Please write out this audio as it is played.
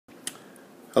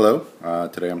Hello,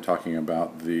 today I'm talking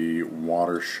about the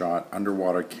Watershot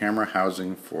underwater camera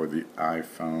housing for the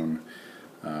iPhone.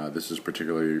 This is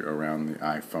particularly around the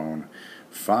iPhone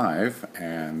 5,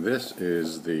 and this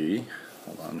is the,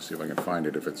 hold on, let me see if I can find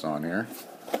it if it's on here.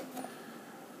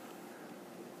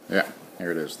 Yeah,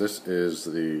 here it is. This is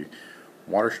the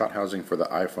Watershot housing for the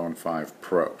iPhone 5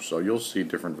 Pro. So you'll see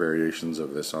different variations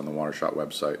of this on the Watershot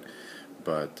website,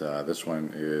 but this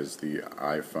one is the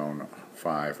iPhone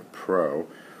 5 Pro,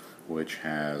 which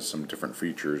has some different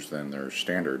features than their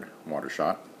standard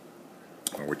Watershot,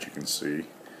 which you can see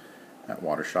at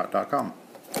watershot.com.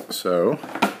 So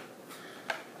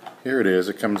here it is.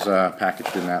 It comes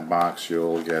packaged in that box.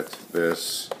 You'll get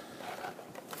this.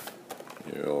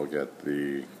 You'll get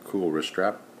the cool wrist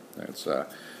strap. It's a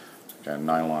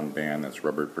nylon band that's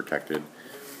rubber protected.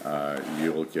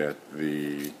 You'll get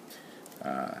the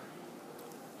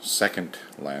second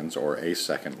lens, or a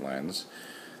second lens.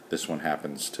 This one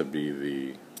happens to be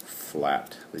the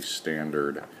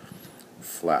standard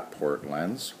flat port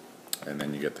lens, and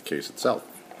then you get the case itself.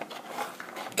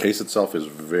 The case itself is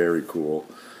very cool.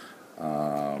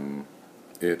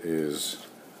 It is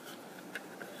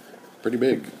pretty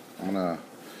big. I'm gonna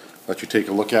let you take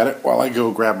a look at it while I go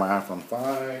grab my iPhone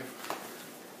 5.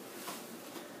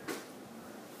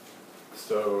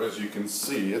 So as you can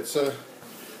see, it's a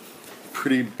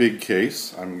pretty big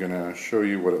case. I'm going to show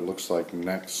you what it looks like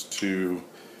next to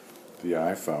the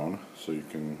iPhone so you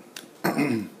can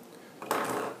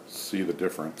see the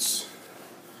difference.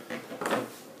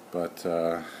 But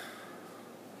and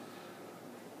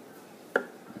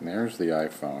there's the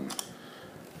iPhone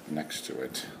next to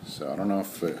it. So I don't know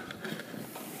if it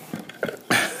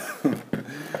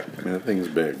I mean, the thing's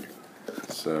big.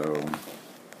 So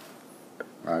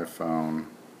iPhone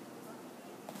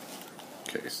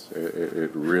case.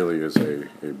 It really is a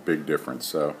big difference.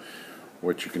 So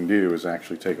what you can do is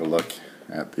actually take a look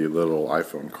at the little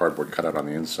iPhone cardboard cutout on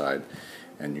the inside,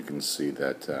 and you can see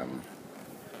that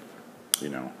you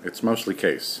know, it's mostly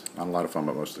case. Not a lot of fun,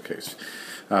 but mostly case.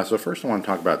 So first I want to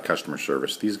talk about customer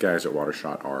service. These guys at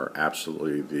Watershot are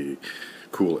absolutely the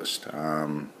coolest.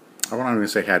 I won't even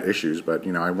say had issues, but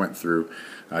you know, I went through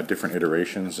different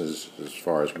iterations as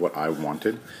far as what I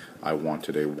wanted. I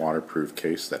wanted a waterproof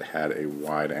case that had a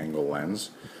wide angle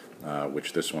lens,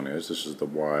 which this one is. This is the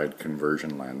wide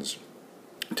conversion lens.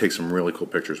 It takes some really cool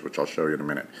pictures, which I'll show you in a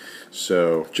minute.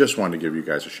 So just wanted to give you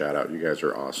guys a shout out. You guys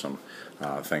are awesome.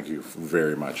 Thank you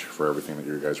very much for everything that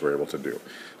you guys were able to do.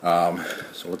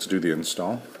 So let's do the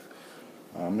install.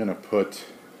 I'm going to put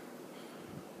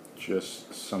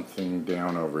just something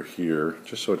down over here,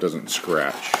 just so it doesn't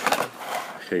scratch.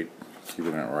 I hate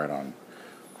keeping it right on,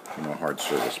 you know, hard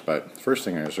surface. But first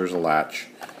thing is, there's a latch,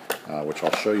 which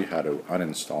I'll show you how to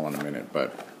uninstall in a minute.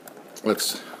 But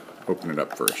let's open it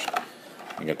up first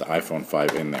and get the iPhone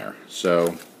 5 in there.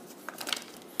 So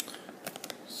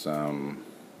some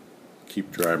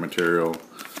keep dry material,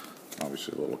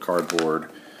 obviously a little cardboard.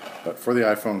 But for the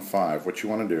iPhone 5, what you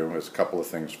want to do is a couple of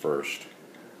things first.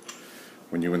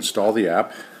 When you install the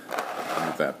app,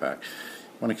 move that back,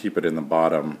 you want to keep it in the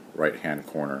bottom right hand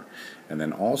corner. And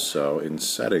then also in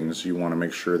settings, you want to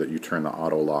make sure that you turn the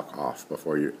auto lock off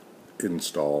before you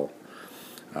install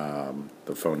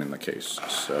the phone in the case.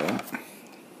 So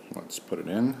let's put it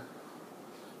in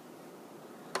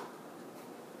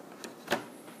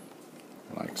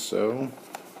like so.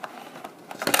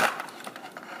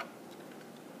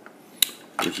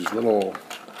 There's these little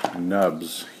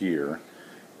nubs here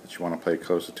that you want to pay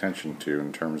close attention to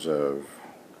in terms of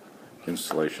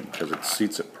installation, because it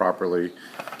seats it properly,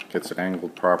 gets it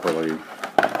angled properly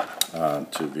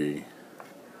to the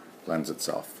lens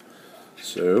itself.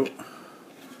 So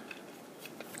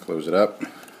close it up.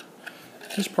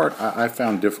 This part I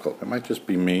found difficult. It might just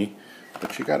be me,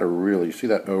 but you got to really, you see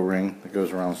that O-ring that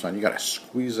goes around the side, you got to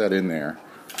squeeze that in there.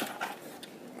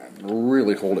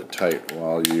 Really hold it tight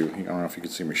while I don't know if you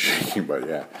can see me shaking, but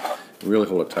yeah, really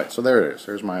hold it tight. So there it is.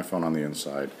 There's my iPhone on the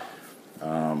inside.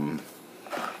 Let's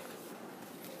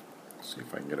see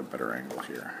if I can get a better angle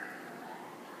here.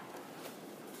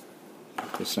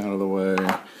 Get this out of the way.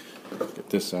 Get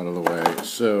this out of the way.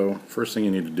 So first thing you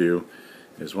need to do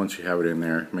is, once you have it in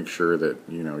there, make sure that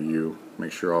you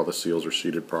make sure all the seals are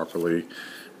seated properly.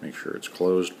 Make sure it's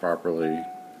closed properly,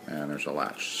 and there's a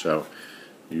latch. So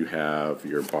you have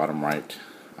your bottom right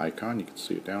icon, you can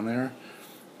see it down there.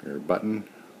 Your button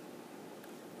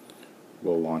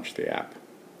will launch the app.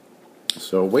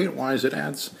 So weight-wise, it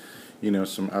adds,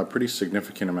 a pretty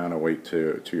significant amount of weight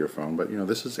to your phone. But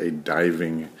this is a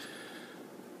diving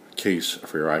case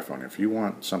for your iPhone. If you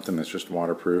want something that's just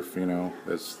waterproof,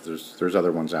 there's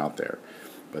other ones out there.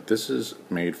 But this is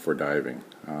made for diving.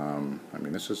 I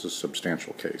mean, this is a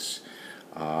substantial case.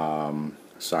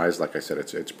 Size, like I said,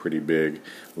 it's pretty big.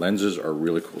 Lenses are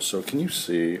really cool. So can you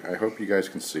see, I hope you guys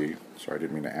can see, sorry I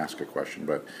didn't mean to ask a question,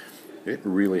 but it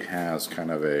really has kind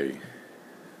of a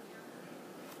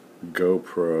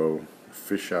GoPro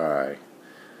fisheye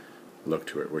look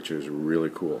to it, which is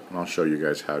really cool. And I'll show you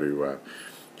guys how to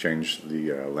change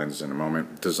the lens in a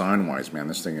moment. Design wise, man,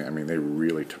 this thing, I mean, they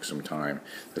really took some time.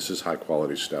 This is high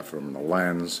quality stuff, from the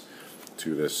lens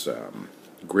to this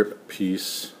grip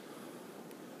piece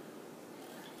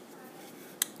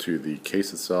to the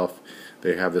case itself.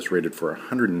 They have this rated for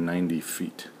 190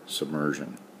 feet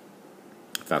submersion,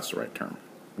 if that's the right term.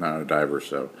 Not a diver,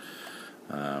 so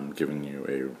giving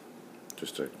you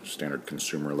just a standard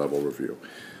consumer level review.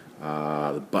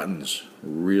 The buttons,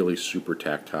 really super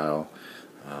tactile.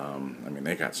 I mean,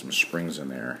 they got some springs in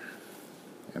there,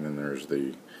 and then there's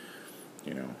the,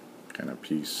 you know, kind of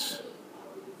piece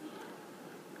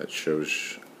that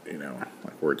shows, you know,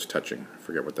 like where it's touching. I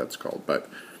forget what that's called, but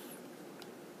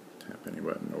tap any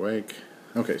button to wake.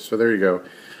 Okay, so there you go.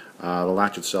 The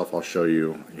latch itself, I'll show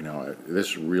you. You know,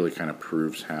 this really kind of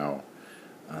proves how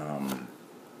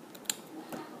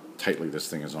tightly this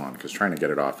thing is on, because trying to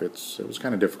get it off, it was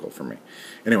kind of difficult for me.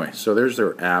 Anyway, so there's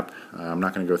their app. I'm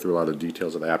not going to go through a lot of the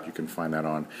details of the app. You can find that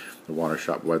on the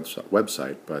Watershot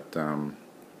website, but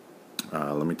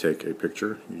let me take a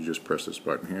picture. You just press this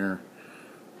button here.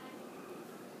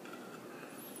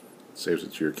 It saves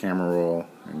it to your camera roll,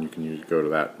 and you can go to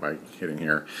that by hitting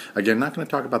here. Again, not going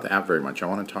to talk about the app very much. I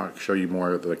want to show you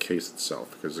more of the case itself,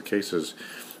 because the case is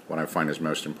what I find is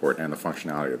most important, and the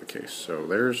functionality of the case. So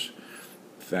there's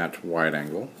that wide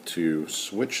angle. To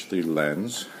switch the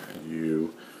lens,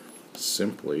 you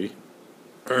simply,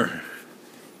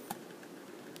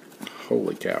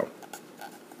 holy cow,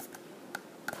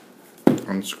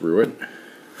 unscrew it.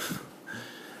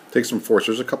 Take some force.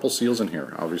 There's a couple seals in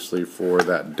here, obviously, for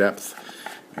that depth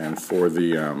and for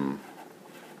the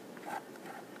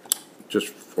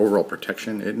just overall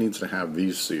protection. It needs to have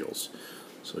these seals,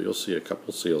 so you'll see a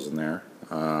couple seals in there.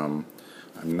 I'm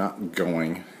not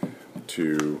going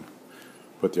to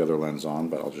put the other lens on,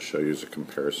 but I'll just show you as a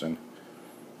comparison.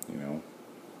 You know,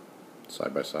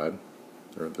 side by side,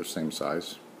 they're the same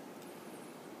size.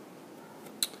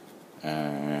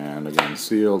 And again,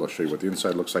 sealed. I'll show you what the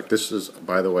inside looks like. This is,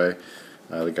 by the way,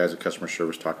 the guys at customer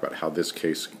service talk about how this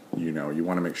case, you know, you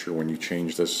want to make sure when you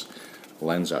change this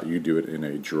lens out, you do it in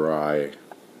a dry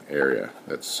area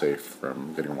that's safe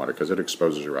from getting water, because it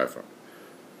exposes your iPhone.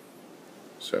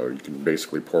 So you can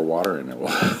basically pour water and it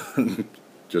will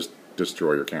just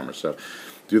destroy your camera. So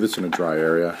do this in a dry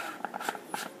area.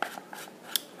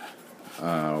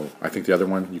 I think the other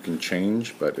one you can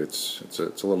change, but it's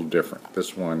a little different.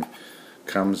 This one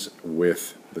comes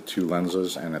with the two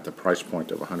lenses, and at the price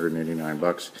point of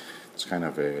 $189, it's kind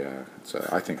of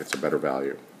I think it's a better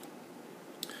value.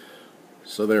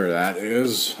 So there that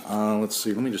is. Let's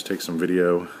see, let me just take some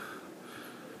video.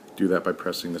 Do that by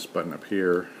pressing this button up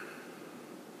here.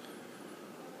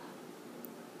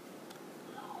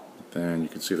 Then you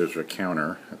can see there's a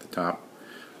counter at the top.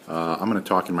 I'm going to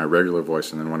talk in my regular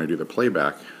voice, and then when I do the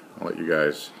playback, I'll let you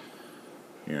guys,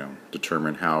 you know,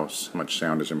 determine how much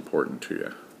sound is important to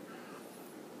you.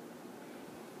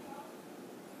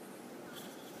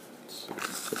 Let's see,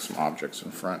 put some objects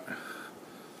in front.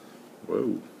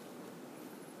 Whoa.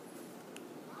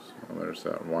 So there's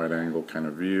that wide angle kind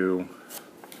of view.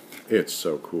 It's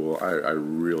so cool. I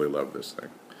really love this thing.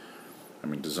 I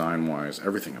mean, design-wise,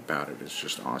 everything about it is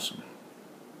just awesome.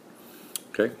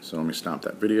 Okay, so let me stop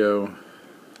that video.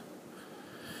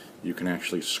 You can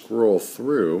actually scroll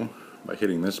through by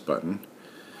hitting this button.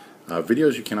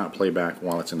 Videos you cannot play back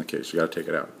while it's in the case. You got to take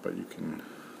it out, but you can,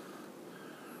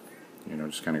 you know,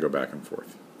 just kind of go back and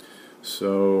forth.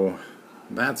 So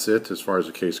that's it as far as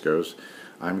the case goes.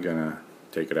 I'm gonna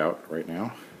take it out right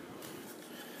now,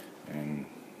 and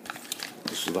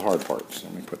this is the hard part. So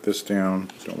let me put this down.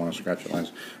 Don't want to scratch your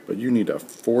lens, but you need to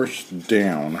force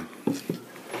down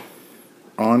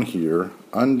on here,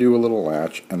 undo a little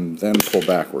latch, and then pull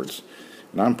backwards.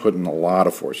 And I'm putting a lot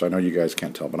of force. I know you guys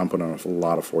can't tell, but I'm putting a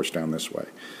lot of force down this way.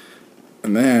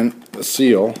 And then the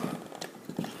seal,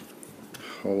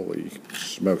 holy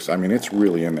smokes, I mean, it's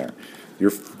really in there.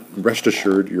 You're rest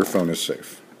assured your phone is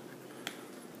safe.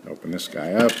 Open this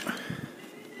guy up,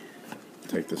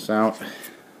 take this out,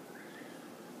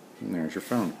 and there's your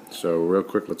phone. So real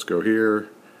quick, let's go here.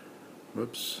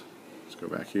 Whoops. Let's go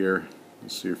back here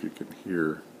and see if you can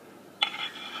hear.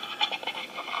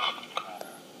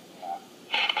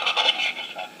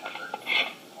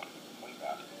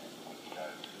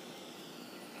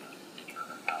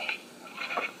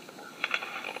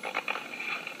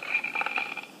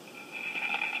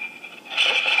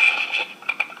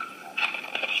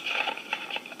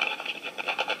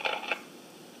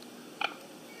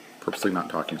 purposely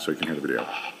not talking so you can hear the video.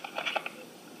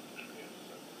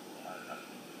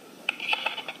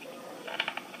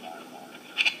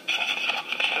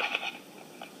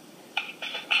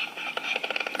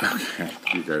 Okay,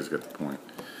 you guys get the point.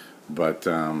 But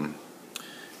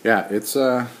yeah, it's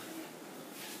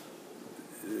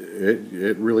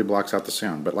it really blocks out the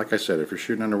sound. But like I said, if you're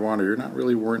shooting underwater, you're not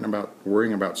really worrying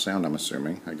about sound. I'm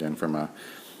assuming, again, from a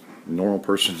normal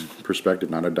person's perspective,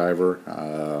 not a diver.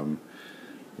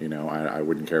 You know, I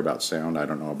wouldn't care about sound. I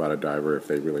don't know about a diver if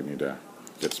they really need to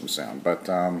get some sound. But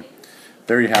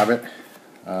there you have it.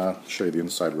 Show you the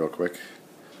inside real quick.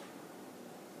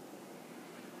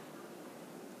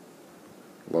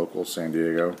 Local San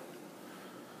Diego.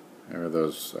 There are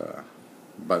those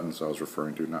buttons I was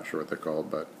referring to. Not sure what they're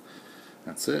called, but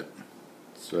that's it.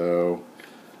 So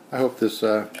I hope this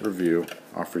review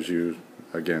offers you,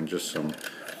 again, just some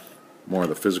more of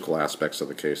the physical aspects of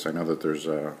the case. I know that there's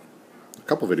a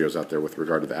couple videos out there with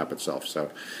regard to the app itself.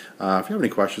 So if you have any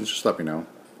questions, just let me know.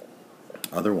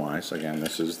 Otherwise, again,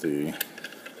 this is the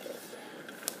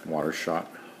Watershot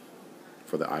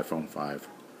for the iPhone 5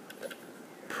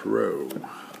 Pro.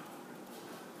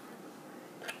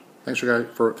 Thanks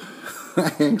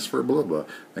for blah blah.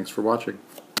 Thanks for watching.